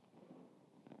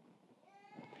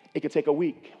 It could take a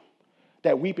week.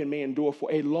 That weeping may endure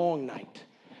for a long night.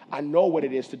 I know what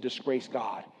it is to disgrace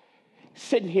God.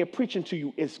 Sitting here preaching to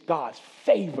you is God's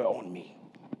favor on me.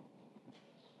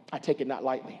 I take it not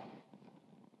lightly.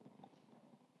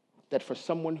 That for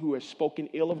someone who has spoken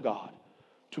ill of God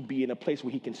to be in a place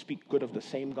where he can speak good of the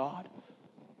same God,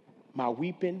 my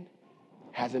weeping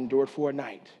has endured for a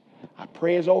night. I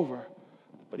pray it's over,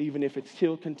 but even if it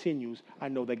still continues, I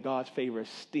know that God's favor is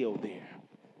still there.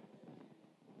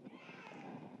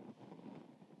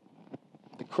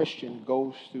 The Christian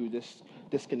goes through this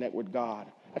disconnect with God.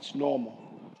 That's normal.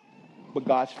 But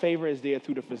God's favor is there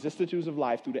through the vicissitudes of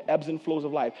life, through the ebbs and flows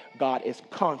of life. God is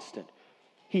constant.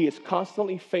 He is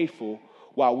constantly faithful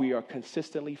while we are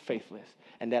consistently faithless.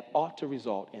 And that ought to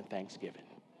result in thanksgiving.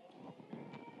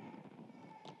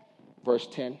 Verse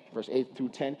 8 through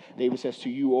 10, David says, to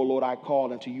you, O Lord, I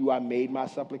called, and to you I made my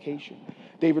supplication.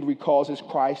 David recalls his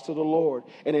cries to the Lord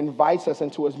and invites us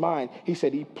into his mind. He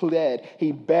said he pled,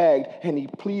 he begged, and he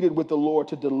pleaded with the Lord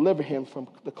to deliver him from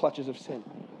the clutches of sin.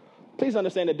 Please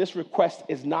understand that this request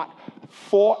is not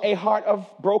for a heart of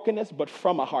brokenness, but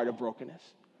from a heart of brokenness.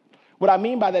 What I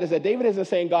mean by that is that David isn't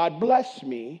saying, God, bless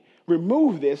me,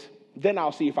 remove this, then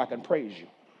I'll see if I can praise you.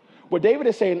 What David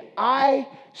is saying, I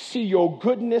see your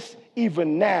goodness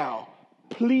even now.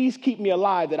 Please keep me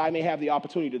alive that I may have the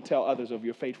opportunity to tell others of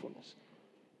your faithfulness.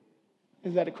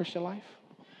 Isn't that a Christian life?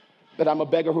 That I'm a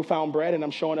beggar who found bread and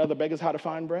I'm showing other beggars how to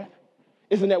find bread?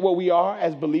 Isn't that what we are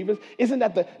as believers? Isn't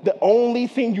that the only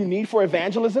thing you need for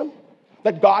evangelism?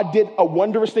 That God did a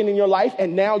wondrous thing in your life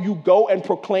and now you go and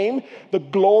proclaim the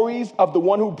glories of the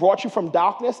one who brought you from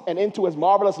darkness and into his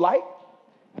marvelous light?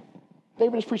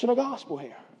 David is preaching the gospel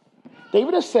here.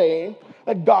 David is saying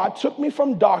that God took me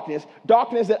from darkness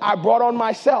that I brought on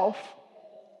myself,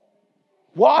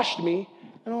 washed me,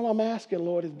 and all I'm asking,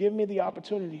 Lord, is give me the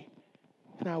opportunity,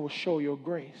 and I will show your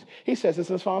grace. He says this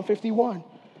in Psalm 51.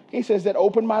 He says that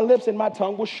open my lips and my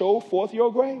tongue will show forth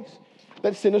your grace,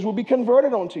 that sinners will be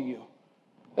converted unto you,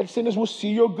 that sinners will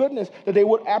see your goodness, that they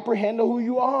would apprehend who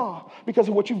you are because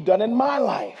of what you've done in my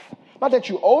life. Not that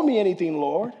you owe me anything,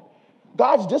 Lord.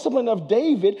 God's discipline of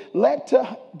David led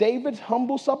to David's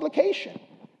humble supplication.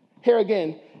 Here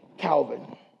again, Calvin.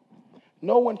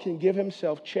 No one can give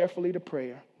himself cheerfully to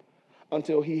prayer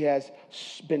until he has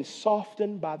been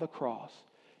softened by the cross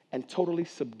and totally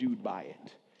subdued by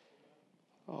it.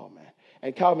 Oh, man.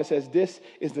 And Calvin says this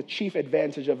is the chief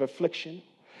advantage of affliction,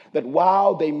 that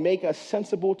while they make us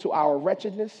sensible to our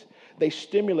wretchedness, they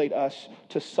stimulate us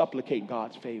to supplicate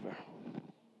God's favor.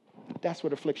 That's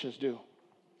what afflictions do.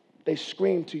 They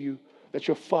scream to you that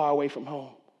you're far away from home.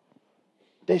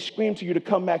 They scream to you to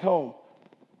come back home.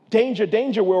 Danger,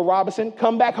 danger, Will Robinson,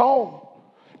 come back home.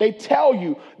 They tell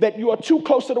you that you are too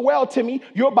close to the well, Timmy.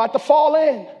 You're about to fall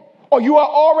in. Or you are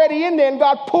already in there and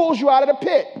God pulls you out of the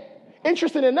pit.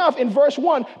 Interesting enough, in verse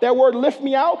 1, that word lift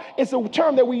me out is a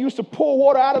term that we use to pull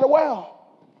water out of the well.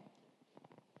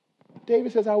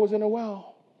 David says, I was in a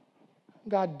well.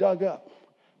 God dug up,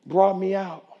 brought me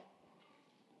out.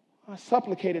 I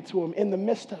supplicated to him in the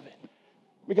midst of it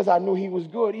because I knew he was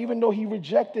good, even though he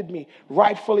rejected me,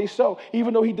 rightfully so.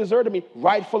 Even though he deserted me,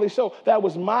 rightfully so. That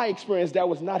was my experience. That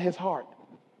was not his heart.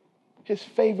 His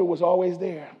favor was always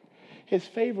there. His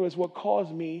favor is what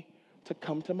caused me to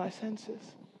come to my senses.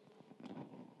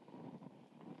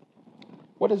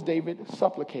 What does David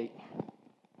supplicate?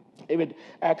 David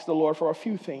asks the Lord for a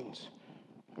few things.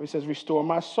 He says, restore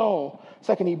my soul.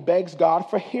 Second, he begs God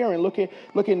for hearing. Look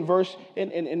in verse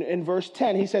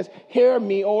 10. He says, hear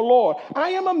me, O Lord.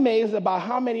 I am amazed about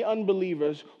how many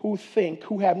unbelievers who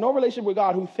have no relationship with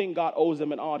God, who think God owes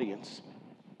them an audience.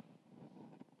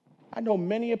 I know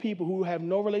many people who have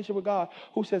no relationship with God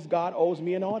who says God owes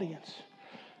me an audience.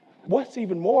 What's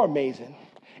even more amazing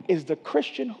is the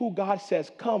Christian who God says,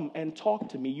 come and talk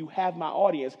to me, you have my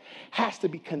audience, has to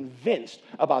be convinced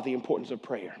about the importance of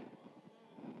prayer.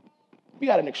 We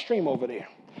got an extreme over there.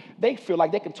 They feel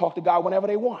like they can talk to God whenever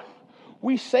they want.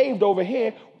 We saved over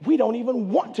here, we don't even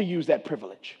want to use that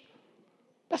privilege.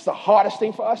 That's the hardest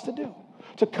thing for us to do,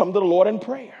 to come to the Lord in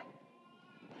prayer.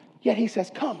 Yet he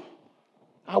says, come,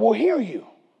 I will hear you.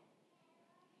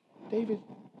 David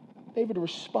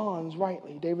responds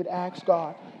rightly. David asks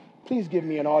God, please give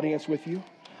me an audience with you.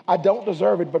 I don't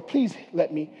deserve it, but please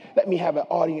let me have an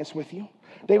audience with you.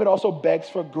 David also begs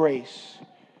for grace.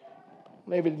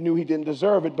 David knew he didn't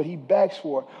deserve it, but he begs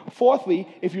for it. Fourthly,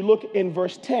 if you look in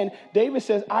verse 10, David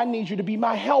says, I need you to be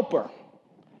my helper.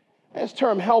 This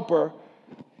term helper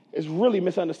is really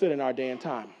misunderstood in our day and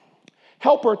time.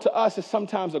 Helper to us is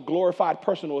sometimes a glorified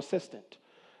personal assistant,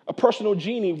 a personal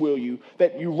genie,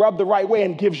 that you rub the right way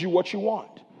and gives you what you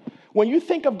want. When you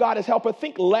think of God as helper,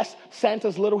 think less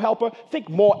Santa's little helper. Think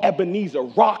more Ebenezer,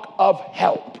 rock of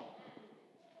help.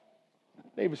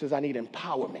 David says, I need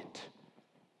empowerment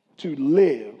to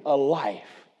live a life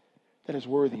that is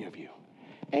worthy of you.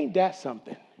 Ain't that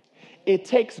something? It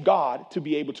takes God to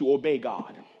be able to obey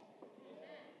God.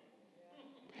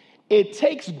 It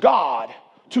takes God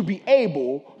to be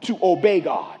able to obey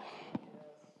God.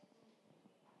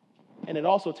 And it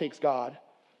also takes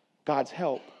God's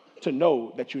help to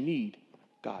know that you need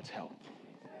God's help.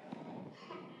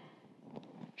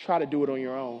 Try to do it on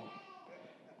your own.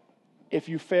 If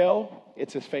you fail,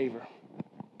 it's his favor.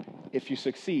 If you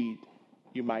succeed,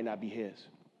 you might not be his.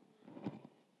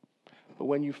 But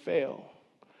when you fail,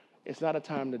 it's not a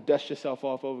time to dust yourself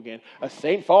off over again. A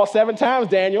saint falls 7 times,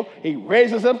 Daniel. He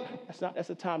raises up. That's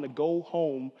a time to go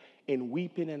home in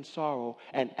weeping and sorrow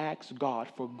and ask God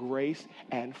for grace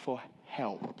and for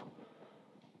help.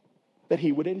 That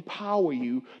he would empower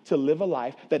you to live a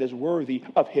life that is worthy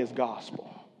of his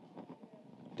gospel.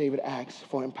 David asks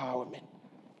for empowerment.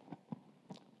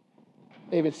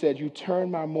 David said, you turn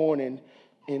my mourning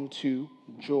into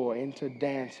joy, into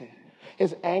dancing.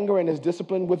 His anger and his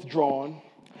discipline withdrawn,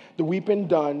 the weeping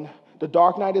done, the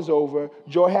dark night is over,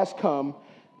 joy has come.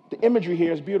 The imagery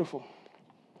here is beautiful.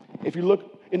 If you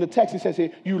look in the text, it says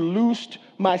here, you loosed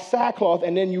my sackcloth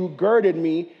and then you girded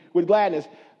me with gladness.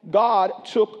 God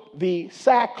took the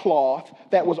sackcloth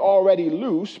that was already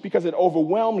loose because it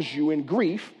overwhelms you in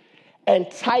grief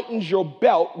and tightens your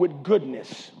belt with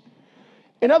goodness.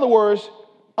 In other words,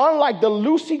 unlike the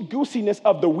loosey-goosiness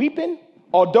of the weeping,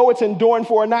 although it's enduring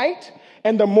for a night,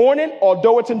 and the mourning,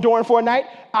 although it's enduring for a night,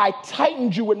 I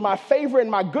tightened you with my favor and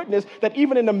my goodness, that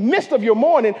even in the midst of your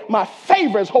mourning, my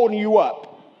favor is holding you up.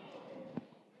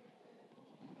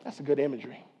 That's a good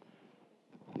imagery.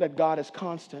 That God is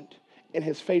constant in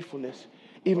his faithfulness,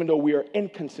 even though we are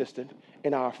inconsistent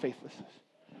in our faithlessness.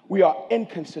 We are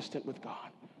inconsistent with God.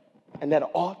 And that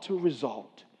ought to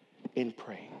result in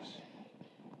praise.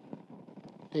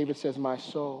 David says, my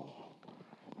soul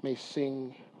may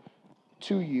sing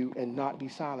to you and not be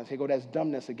silent. Here go that's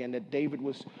dumbness again, that David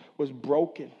was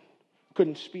broken,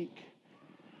 couldn't speak.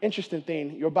 Interesting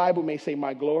thing, your Bible may say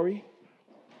my glory.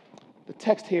 The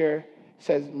text here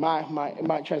says,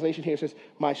 my translation here says,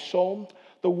 my soul.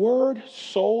 The word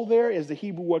soul there is the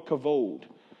Hebrew word kavod.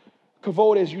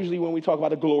 Kavod is usually when we talk about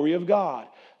the glory of God.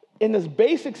 In this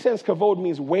basic sense, kavod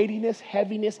means weightiness,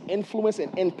 heaviness, influence,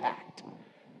 and impact.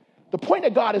 The point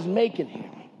that God is making here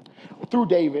through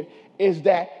David is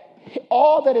that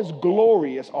all that is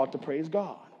glorious ought to praise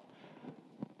God.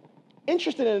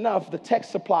 Interesting enough, the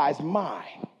text supplies my.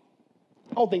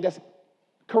 I don't think that's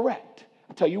correct.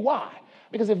 I'll tell you why.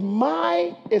 Because if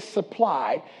my is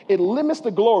supplied, it limits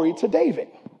the glory to David,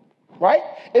 right?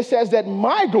 It says that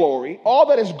my glory, all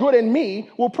that is good in me,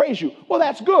 will praise you. Well,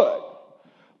 that's good.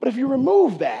 But if you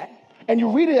remove that and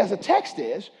you read it as the text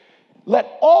is,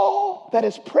 let all that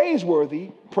is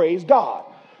praiseworthy praise God.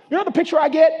 You know the picture I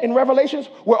get in Revelations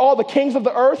where all the kings of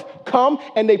the earth come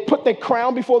and they put their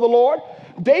crown before the Lord?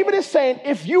 David is saying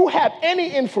if you have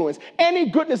any influence, any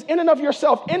goodness in and of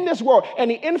yourself in this world,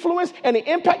 any influence, any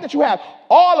impact that you have,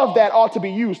 all of that ought to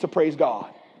be used to praise God.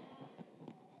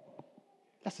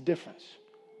 That's the difference.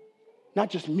 Not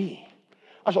just me.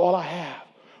 That's all I have.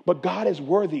 But God is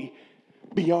worthy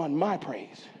beyond my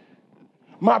praise.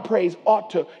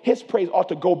 His praise ought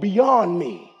to go beyond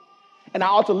me. And I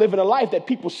ought to live in a life that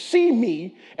people see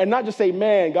me and not just say,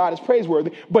 man, God is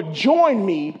praiseworthy, but join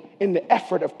me in the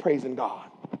effort of praising God.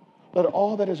 Let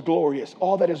all that is glorious,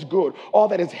 all that is good, all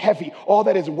that is heavy, all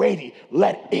that is weighty,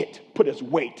 let it put its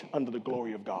weight under the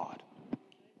glory of God.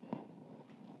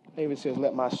 David says,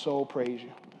 let my soul praise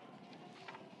you.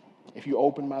 If you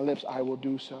open my lips, I will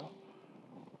do so.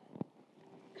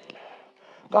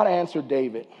 God answered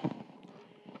David.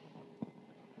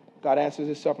 God answers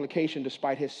his supplication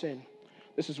despite his sin.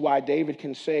 This is why David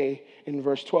can say in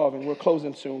verse 12, and we're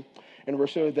closing soon, in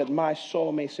verse 12, that my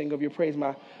soul may sing of your praise,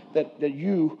 that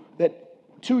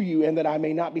to you, and that I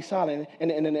may not be silent.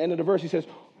 And in the end of the verse, he says,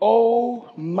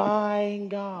 oh my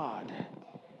God.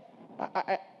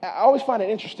 I always find it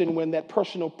interesting when that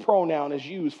personal pronoun is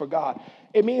used for God.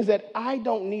 It means that I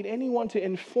don't need anyone to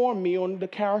inform me on the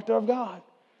character of God.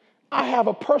 I have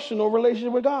a personal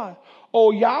relationship with God.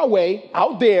 Oh, Yahweh,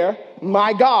 out there,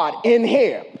 my God, in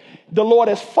here. The Lord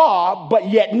is far, but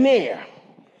yet near.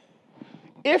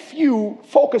 If you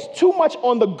focus too much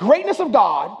on the greatness of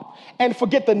God and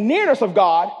forget the nearness of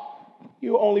God,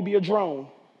 you'll only be a drone.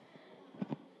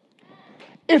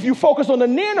 If you focus on the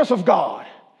nearness of God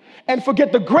and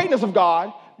forget the greatness of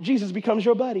God, Jesus becomes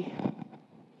your buddy.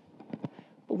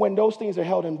 But when those things are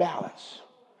held in balance,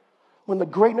 when the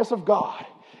greatness of God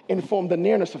informs the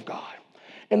nearness of God,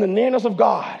 and the nearness of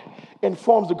God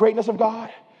informs the greatness of God,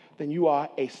 then you are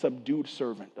a subdued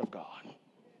servant of God.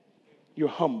 You're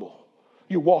humble.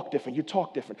 You walk different. You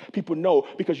talk different. People know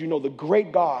because you know the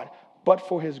great God, but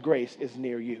for his grace, is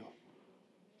near you.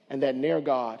 And that near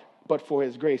God, but for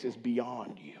his grace, is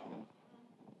beyond you.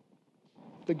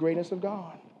 The greatness of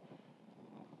God.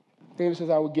 David says,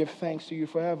 I will give thanks to you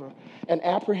forever. An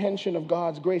apprehension of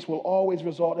God's grace will always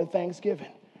result in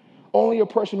thanksgiving. Only a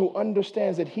person who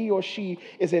understands that he or she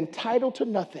is entitled to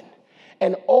nothing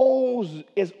and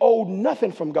is owed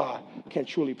nothing from God can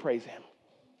truly praise him.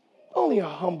 Only a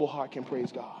humble heart can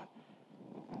praise God.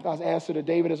 God's answer to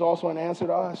David is also an answer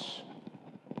to us.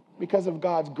 Because of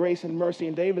God's grace and mercy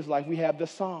in David's life, we have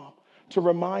this psalm to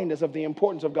remind us of the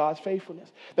importance of God's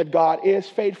faithfulness, that God is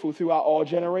faithful throughout all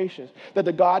generations, that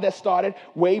the God that started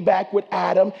way back with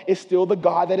Adam is still the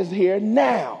God that is here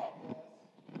now.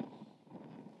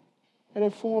 It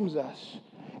informs us.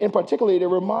 In particular, it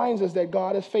reminds us that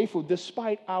God is faithful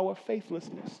despite our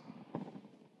faithlessness.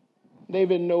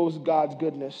 David knows God's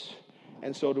goodness,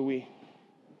 and so do we.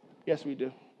 Yes, we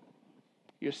do.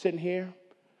 You're sitting here,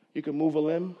 you can move a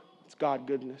limb, it's God's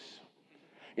goodness.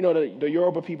 You know, the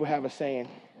Yoruba people have a saying,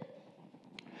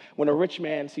 when a rich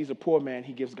man sees a poor man,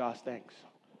 he gives God thanks.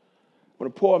 When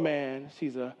a poor man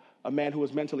sees a man who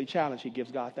is mentally challenged, he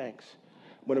gives God thanks.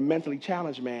 When a mentally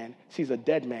challenged man sees a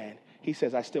dead man, he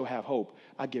says, I still have hope.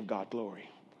 I give God glory.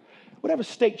 Whatever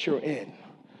state you're in,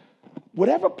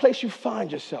 whatever place you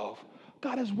find yourself,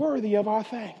 God is worthy of our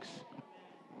thanks.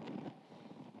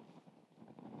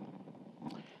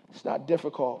 It's not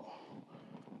difficult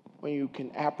when you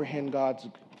can apprehend God's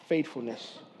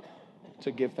faithfulness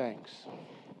to give thanks.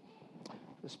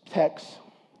 This text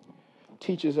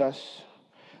teaches us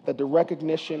that the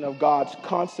recognition of God's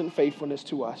constant faithfulness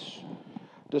to us,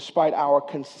 despite our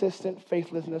consistent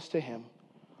faithlessness to him,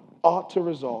 ought to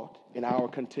result in our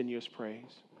continuous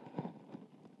praise.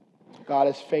 God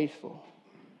is faithful,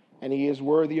 and he is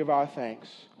worthy of our thanks,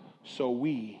 so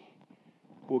we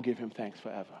will give him thanks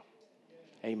forever.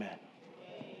 Amen.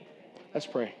 Let's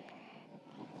pray.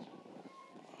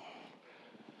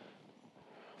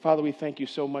 Father, we thank you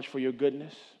so much for your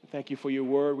goodness. Thank you for your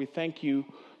word. We thank you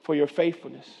for your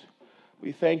faithfulness.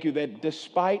 We thank you that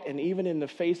despite and even in the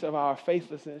face of our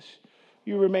faithlessness,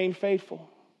 you remain faithful.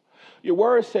 Your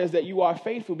word says that you are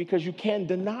faithful because you can't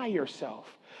deny yourself.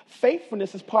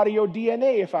 Faithfulness is part of your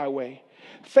DNA, if I may.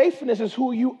 Faithfulness is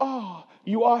who you are.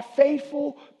 You are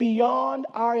faithful beyond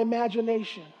our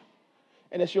imagination.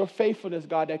 And it's your faithfulness,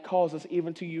 God, that calls us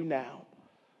even to you now.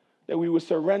 That we would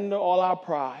surrender all our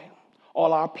pride,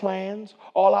 all our plans,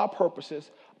 all our purposes,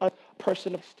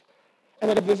 and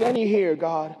that if there's any here,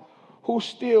 God, who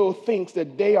still thinks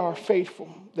that they are faithful,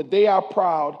 that they are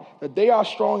proud, that they are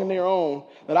strong in their own,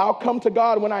 that I'll come to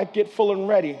God when I get full and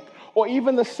ready, or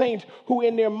even the saint who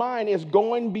in their mind is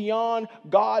going beyond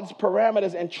God's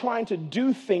parameters and trying to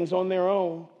do things on their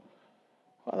own.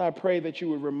 Father, I pray that you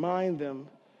would remind them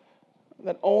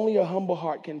that only a humble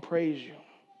heart can praise you.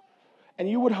 And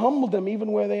you would humble them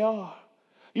even where they are.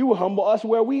 You will humble us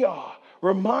where we are.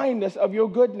 Remind us of your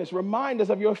goodness. Remind us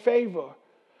of your favor,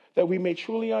 that we may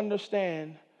truly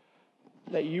understand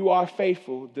that you are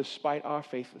faithful despite our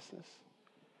faithlessness.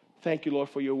 Thank you, Lord,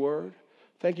 for your word.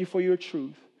 Thank you for your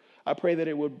truth. I pray that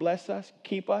it would bless us,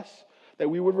 keep us, that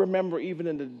we would remember even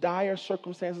in the dire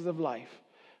circumstances of life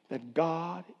that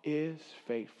God is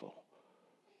faithful.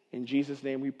 In Jesus'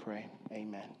 name we pray.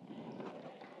 Amen.